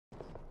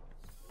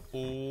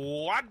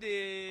What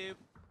did?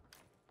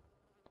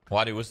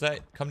 Wadi, what's that?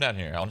 Come down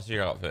here. I want to see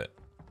your outfit.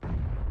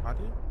 I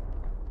did.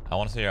 I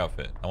want to see your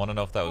outfit. I want to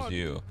know if that was Wadi.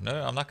 you. No,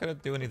 I'm not gonna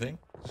do anything.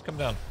 Just come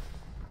down.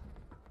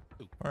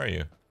 Where are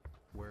you?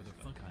 Where the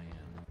fuck I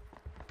am?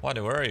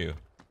 Wadi, where are you?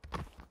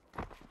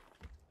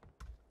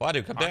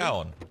 Wadi, come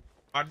down.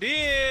 I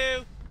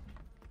did.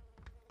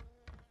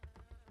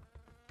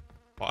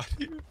 What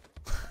do?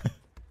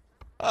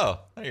 Oh,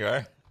 there you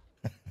are.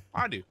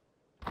 I do.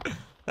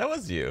 That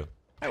was you.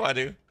 Hi,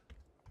 Wadu.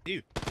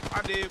 You.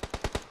 I did.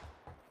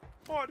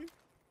 What do?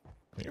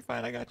 You're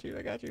fine. I got you.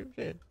 I got you.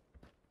 Shit.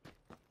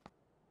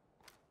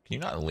 Can you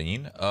not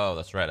lean? Oh,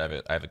 that's right.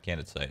 I have a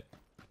candid sight.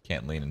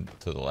 Can't lean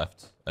to the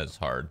left as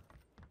hard.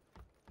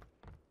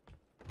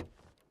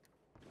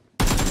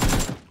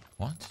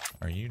 What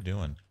are you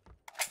doing?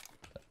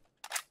 Is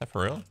that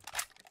for real?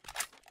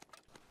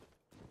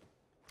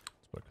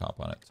 Let's put a cop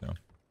on it too.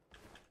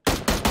 Where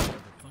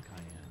the fuck I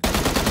am?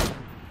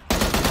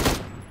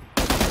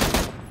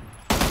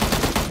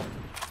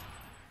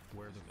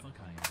 Where the fuck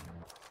I am?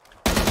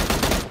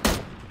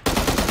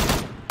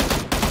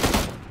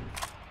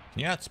 Can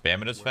you not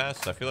spam it as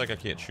fast? I feel like I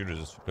can't shoot it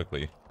as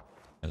quickly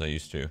as I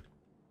used to.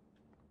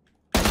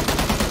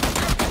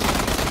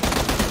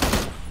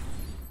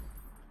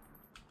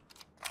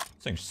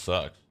 This thing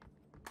sucks.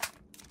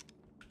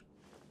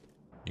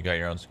 You got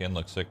your own skin?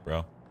 Looks sick,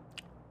 bro.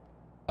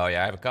 Oh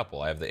yeah, I have a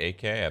couple. I have the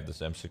AK, I have this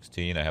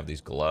M16, I have these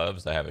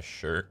gloves, I have a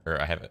shirt,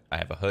 or I have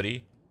a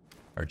hoodie,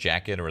 or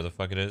jacket, or whatever the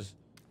fuck it is.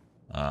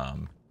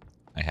 I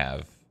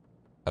have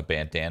a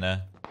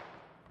bandana.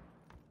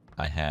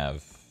 I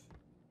have...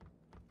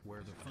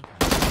 Where the fuck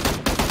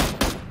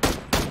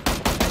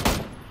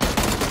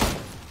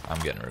I'm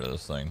getting rid of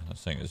this thing.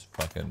 This thing is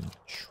fucking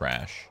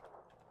trash.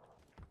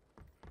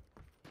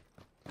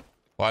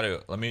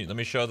 Wadu, let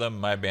me show them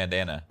my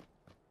bandana.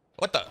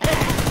 What the?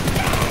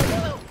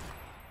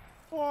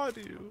 What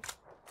do? What do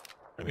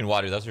you mean,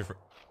 Wadu? That's your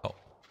oh.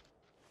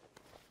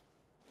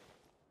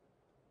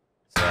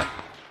 What's that?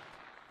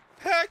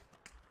 Heck.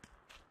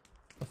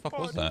 The fuck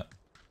was Wadu. that?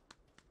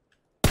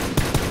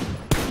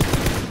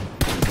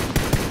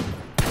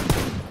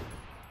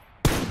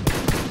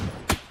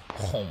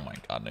 Oh my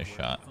god, nice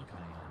shot.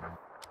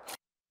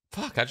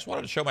 Fuck, I just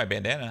wanted to show my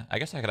bandana. I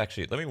guess I could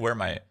actually let me wear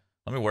my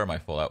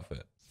full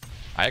outfit.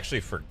 I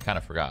actually kind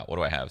of forgot. What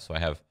do I have? So I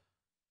have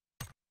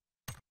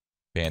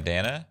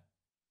bandana.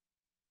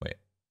 Wait.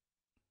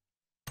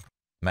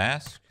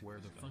 Mask. Where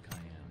the fuck I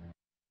am?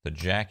 The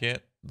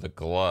jacket, the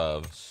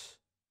gloves.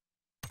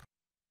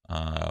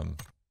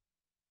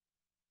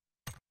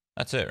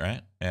 That's it,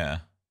 right? Yeah.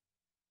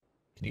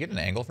 Can you get an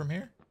angle from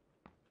here?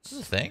 This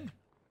is a thing?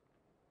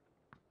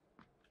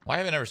 Why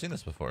haven't I ever seen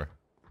this before?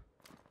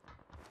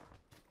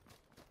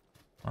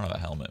 I don't know that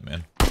helmet,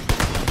 man.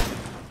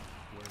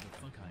 Where the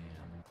fuck I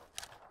am?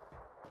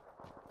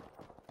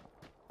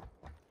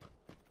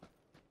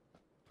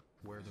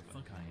 Where the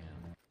fuck I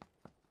am?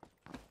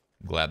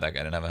 I'm glad that guy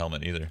didn't have a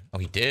helmet either. Oh,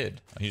 he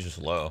did. Oh, he's just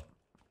low.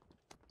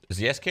 Is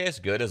the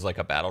SKS good as like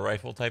a battle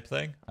rifle type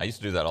thing? I used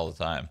to do that all the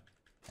time.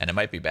 And it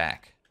might be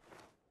back.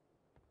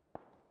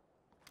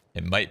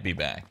 It might be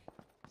back.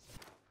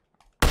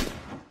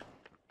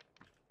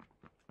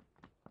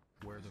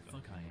 Where the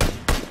fuck I am?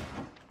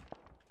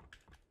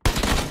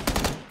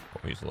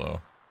 Oh, he's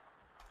low.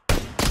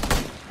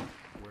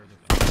 Where the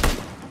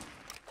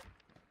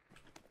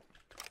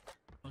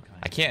fuck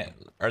I can't.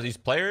 Are these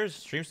players?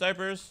 Stream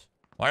snipers?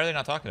 Why are they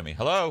not talking to me?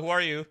 Hello, who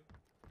are you?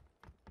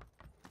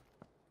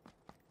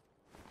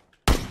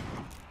 I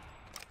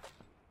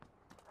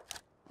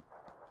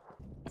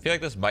feel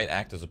like this might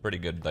act as a pretty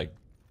good, like,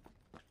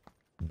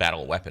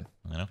 battle weapon,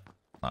 you know?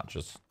 Not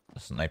just a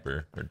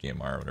sniper or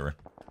DMR or whatever.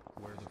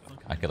 Where the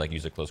fuck I could, like,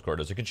 use it close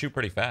quarters. It can shoot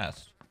pretty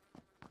fast.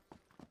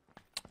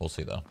 We'll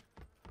see, though.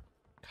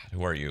 God,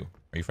 who are you?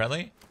 Are you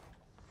friendly?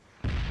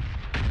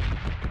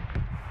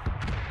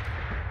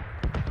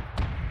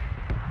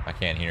 I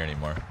can't hear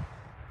anymore.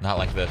 Not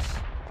like this.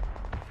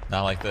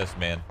 Not like this,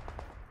 man.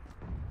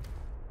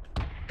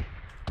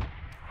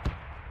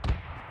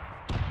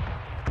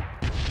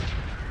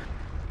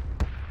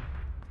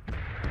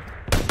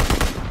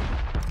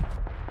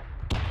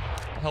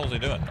 What the hell is he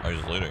doing? Oh, he's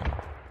just looting.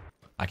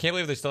 I can't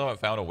believe they still haven't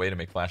found a way to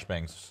make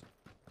flashbangs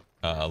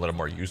a little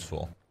more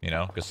useful, you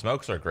know? Because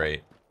smokes are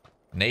great.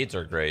 Nades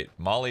are great.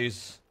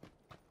 Mollies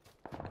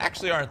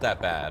actually aren't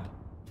that bad.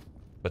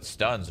 But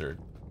stuns are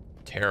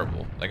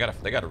terrible. They gotta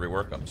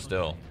rework them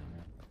still.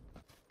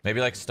 Maybe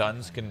like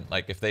stuns can,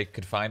 like if they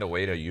could find a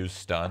way to use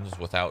stuns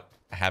without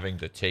having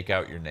to take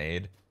out your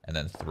nade and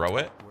then throw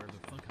it.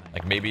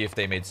 Like maybe if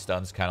they made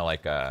stuns kind of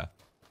like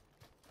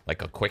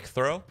a quick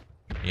throw,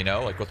 you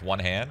know, like with one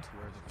hand.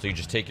 So you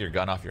just take your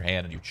gun off your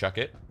hand and you chuck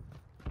it.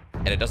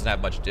 And it doesn't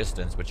have much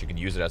distance, but you can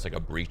use it as like a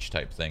breach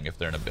type thing if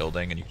they're in a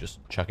building and you just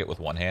chuck it with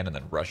one hand and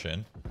then rush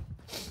in.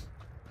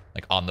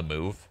 Like on the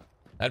move.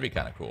 That'd be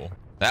kind of cool.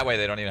 That way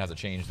they don't even have to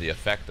change the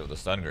effect of the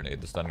stun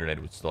grenade. The stun grenade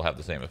would still have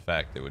the same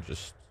effect. It would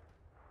just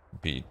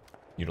be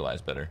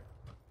utilized better.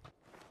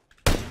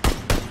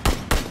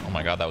 Oh Oh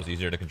my god, that was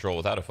easier to control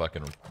without a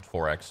fucking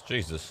 4x.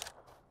 Jesus.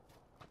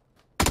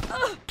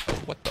 Oh,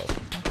 what the?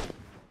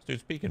 This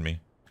dude's peeking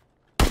me.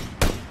 I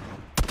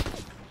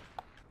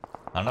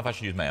don't know if I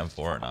should use my M4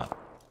 or not.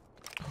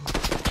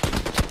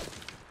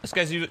 This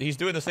guy's, he's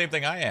doing the same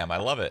thing I am. I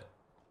love it.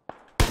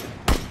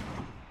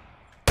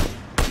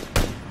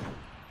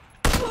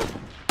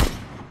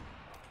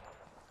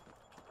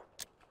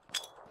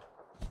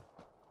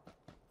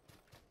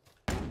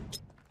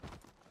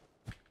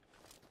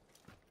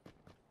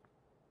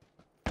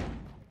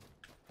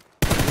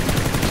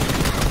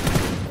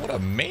 What a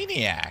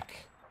maniac.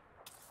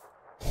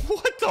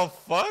 What the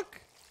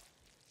fuck?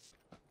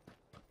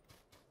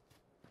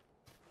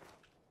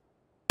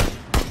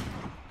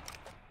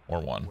 Or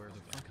one. Where the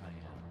fuck I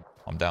am.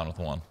 I'm down with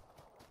one.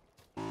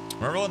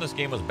 Remember when this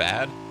game was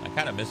bad? I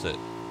kind of miss it.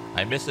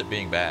 I miss it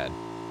being bad.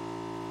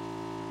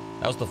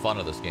 That was the fun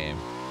of this game.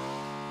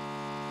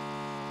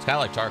 It's kind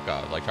of like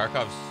Tarkov. Like,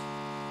 Tarkov's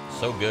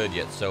so good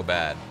yet so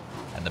bad.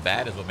 And the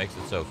bad is what makes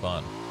it so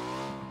fun.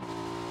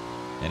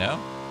 You know?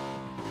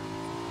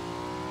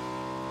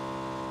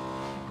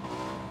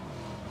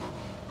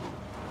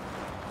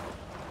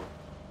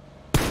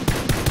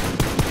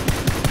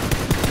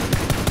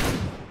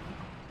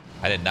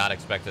 I did not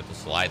expect it to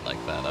slide like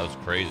that. That was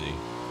crazy.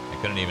 I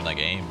couldn't even, like,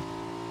 aim.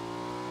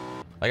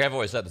 Like I've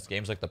always said, this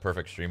game's like the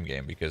perfect stream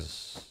game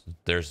because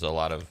there's a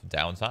lot of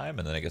downtime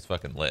and then it gets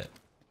fucking lit.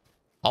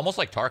 Almost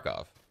like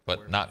Tarkov,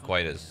 but not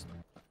quite as,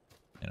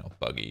 you know,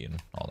 buggy and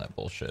all that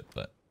bullshit,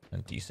 but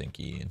and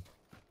desyncy. And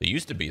it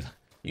used to be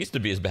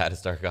as bad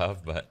as Tarkov,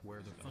 but Where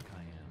the fuck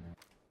I am.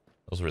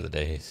 those were the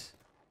days.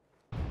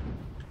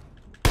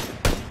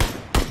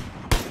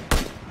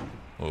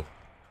 Oh.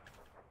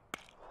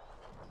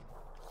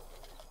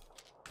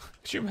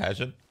 Could you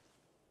imagine?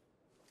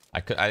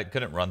 I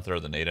couldn't run through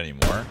the nade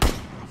anymore.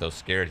 So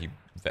scared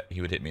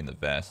he would hit me in the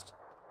vest.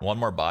 One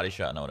more body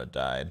shot and I would have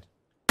died.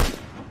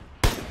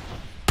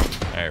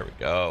 There we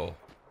go.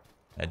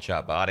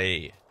 Headshot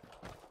body.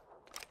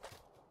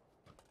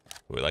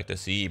 We like to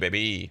see,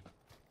 baby.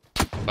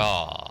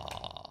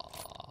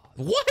 Oh.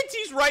 What?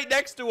 He's right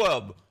next to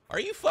him. Are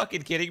you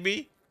fucking kidding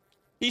me?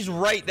 He's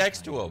right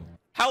next to him.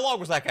 How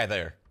long was that guy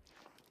there?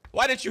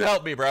 Why didn't you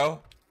help me,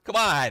 bro? Come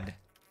on. Could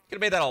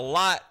have made that a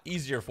lot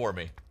easier for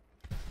me.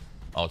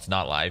 Oh, it's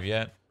not live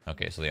yet?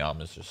 Okay, so the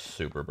arm is just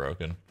super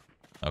broken.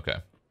 Okay.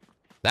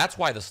 That's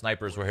why the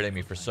snipers were hitting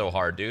me for so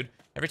hard, dude.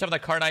 Every time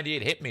that Car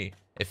 98 hit me,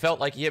 it felt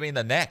like he hit me in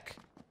the neck.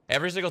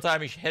 Every single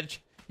time he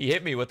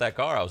hit me with that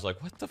car, I was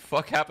like, what the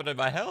fuck happened to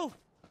my health?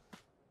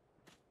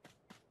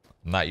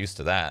 I'm not used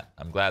to that.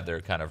 I'm glad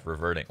they're kind of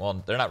reverting.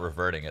 Well, they're not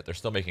reverting it. They're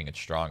still making it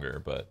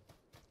stronger, but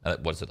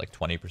what is it, like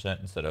 20%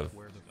 instead of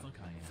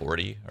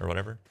 40 or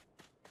whatever?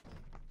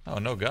 Oh,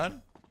 no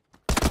gun?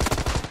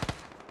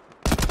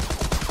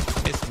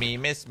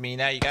 Miss me,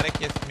 now you gotta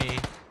kiss me.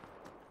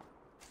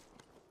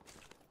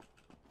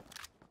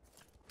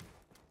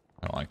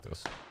 I don't like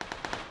this.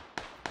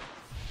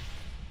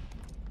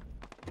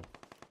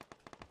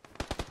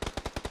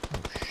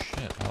 Oh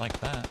shit, I like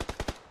that.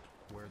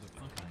 Where the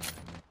fuck I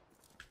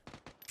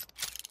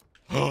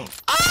am.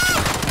 Ah!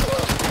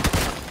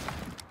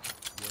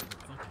 Where the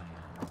fuck I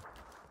am.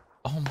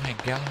 Oh my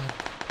god.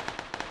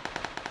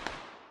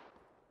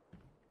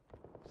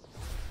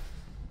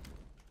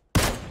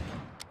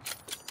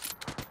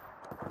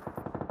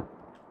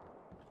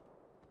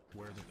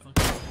 Where the fuck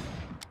I am.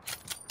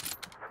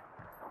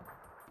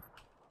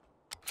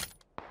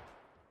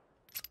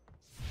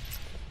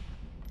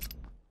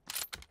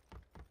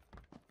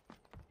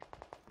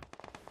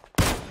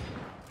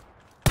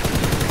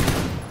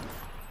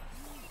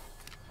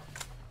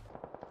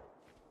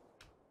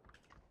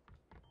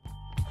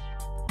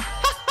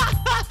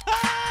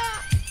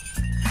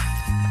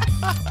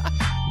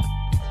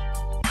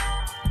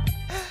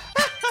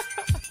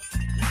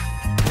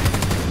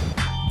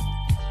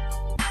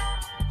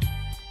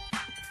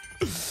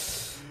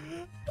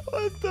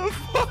 What the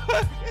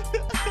fuck?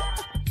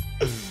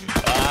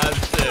 Ah,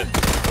 shit.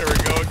 Here we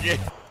go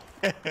again.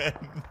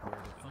 Where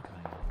the fuck I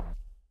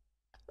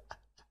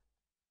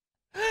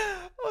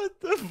am. What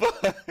the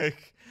fuck?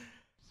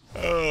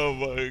 Oh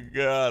my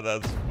god,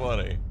 that's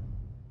funny.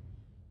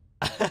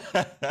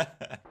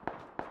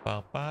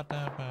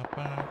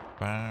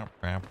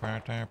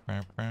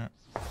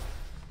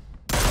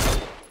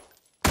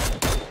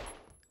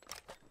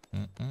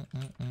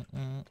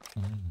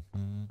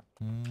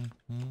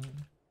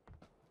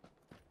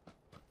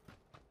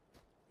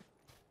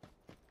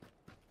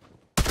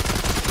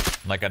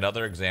 Like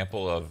another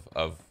example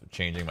of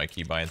changing my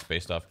keybinds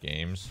based off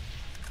games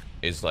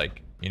is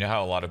like, you know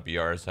how a lot of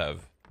BRs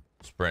have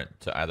sprint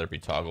to either be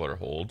toggle or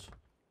hold?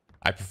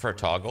 I prefer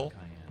toggle,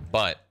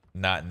 but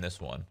not in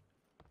this one.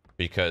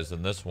 Because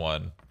in this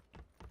one,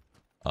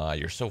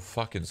 you're so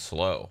fucking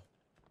slow.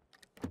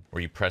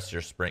 Where you press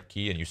your sprint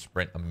key and you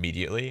sprint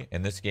immediately.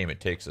 In this game, it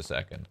takes a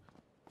second.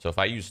 So if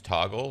I use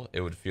toggle,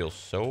 it would feel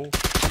so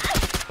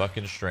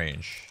fucking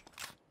strange.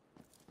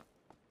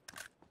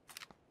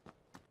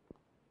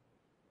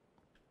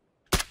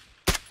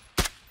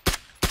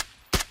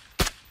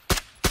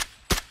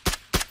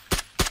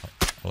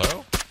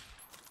 Hello?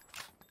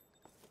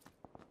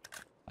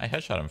 I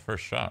headshot him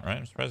first shot, right?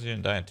 I'm surprised he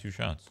didn't die in 2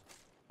 shots.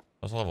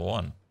 That was level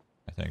 1,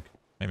 I think.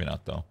 Maybe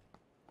not, though.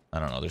 I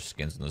don't know. There's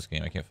skins in this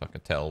game. I can't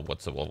fucking tell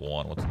what's a level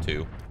 1, what's a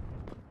 2.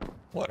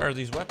 What are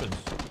these weapons?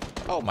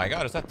 Oh my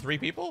god, is that 3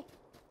 people?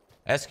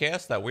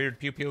 SKS, that weird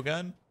pew-pew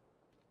gun?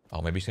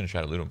 Oh, maybe he's gonna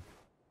try to loot him.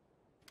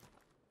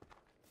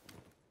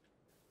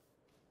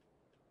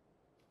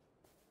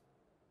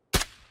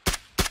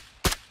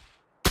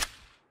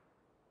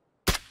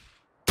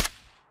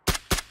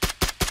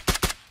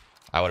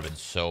 I would have been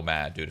so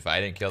mad, dude. If I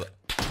didn't kill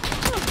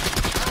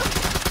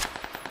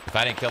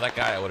that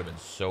guy, I would have been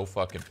so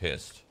fucking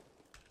pissed.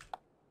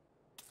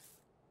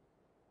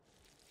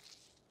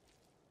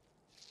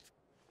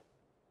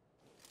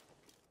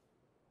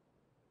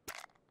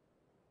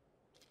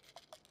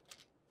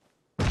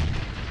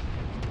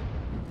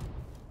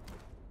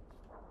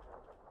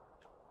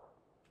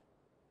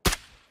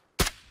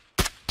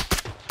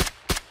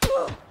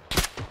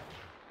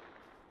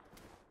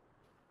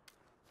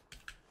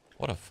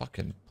 What a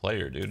fucking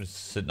player, dude.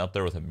 Just sitting up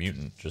there with a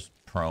mutant, just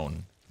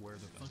prone, Where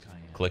the fuck I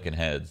am? clicking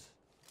heads.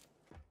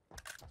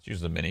 Let's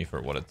use the mini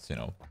for what it's, you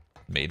know,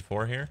 made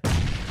for here.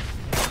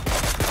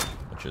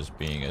 Which is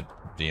being a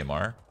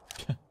DMR.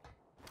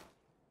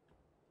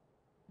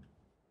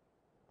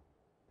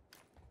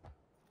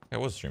 I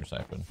was stream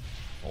sniping.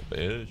 Oh,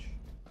 bitch.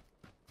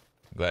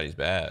 I'm glad he's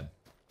bad.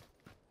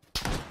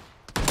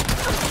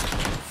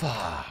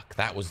 Fuck.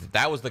 That was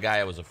the guy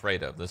I was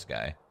afraid of, this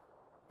guy.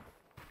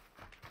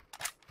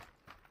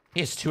 He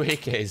has 2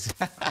 AKs.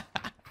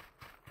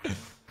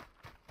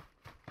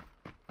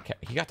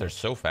 He got there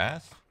so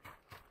fast.